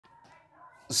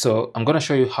So I'm going to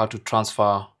show you how to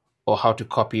transfer or how to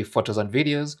copy photos and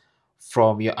videos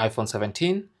from your iPhone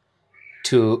 17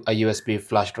 to a USB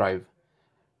flash drive.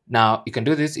 Now you can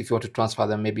do this if you want to transfer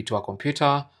them maybe to a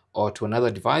computer or to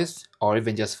another device, or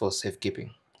even just for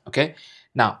safekeeping. Okay.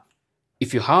 Now,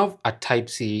 if you have a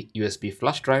Type-C USB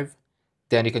flash drive,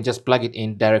 then you can just plug it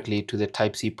in directly to the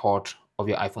Type-C port of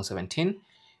your iPhone 17.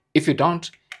 If you don't,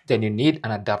 then you need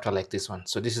an adapter like this one.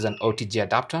 So this is an OTG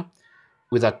adapter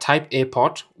with a Type A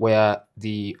port where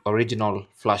the original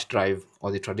flash drive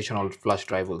or the traditional flash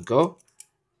drive will go,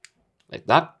 like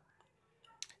that.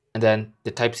 And then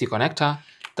the Type-C connector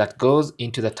that goes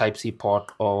into the Type-C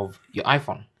port of your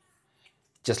iPhone,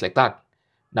 just like that.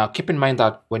 Now keep in mind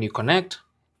that when you connect,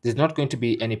 there's not going to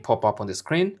be any pop-up on the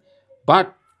screen,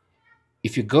 but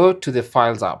if you go to the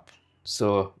Files app,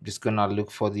 so I'm just gonna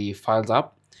look for the Files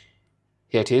app.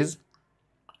 Here it is.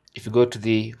 If you go to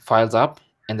the Files app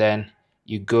and then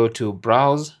you go to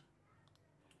Browse,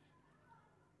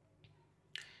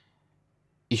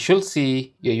 you should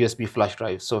see your USB flash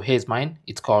drive. So here's mine.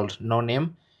 It's called No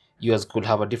Name. Yours could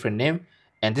have a different name.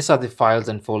 And these are the files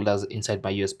and folders inside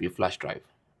my USB flash drive.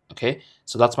 Okay,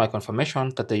 so that's my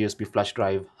confirmation that the USB flash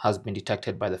drive has been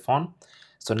detected by the phone.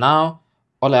 So now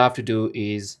all I have to do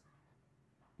is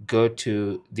go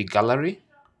to the gallery,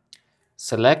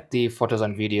 select the photos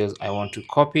and videos I want to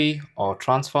copy or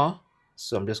transfer.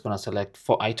 So I'm just going to select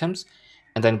 4 items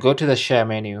and then go to the share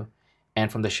menu.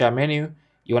 And from the share menu,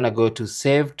 you want to go to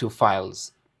save to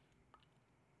files.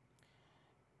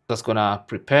 That's going to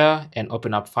prepare and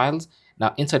open up files.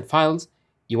 Now inside files,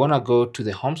 you want to go to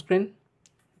the home screen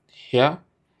here.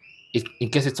 In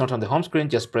case it's not on the home screen,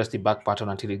 just press the back button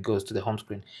until it goes to the home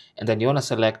screen. And then you want to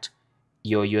select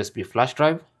your USB flash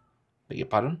drive, beg your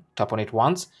pardon, tap on it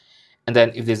once. And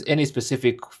then if there's any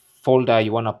specific folder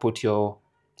you want to put your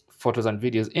photos and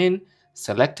videos in,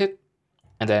 select it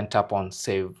and then tap on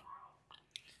save.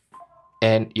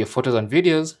 And your photos and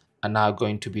videos are now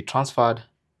going to be transferred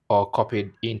or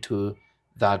copied into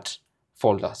that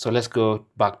folder. So let's go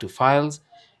back to files.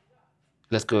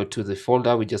 Let's go to the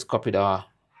folder we just copied our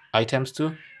items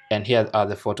to, and here are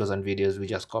the photos and videos we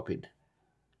just copied.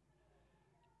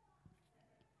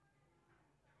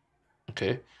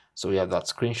 Okay, so we have that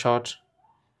screenshot,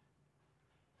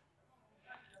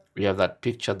 we have that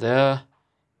picture there.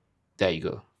 There you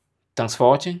go. Thanks for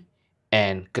watching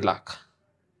and good luck.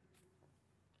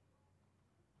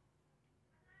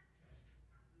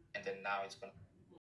 And then now it's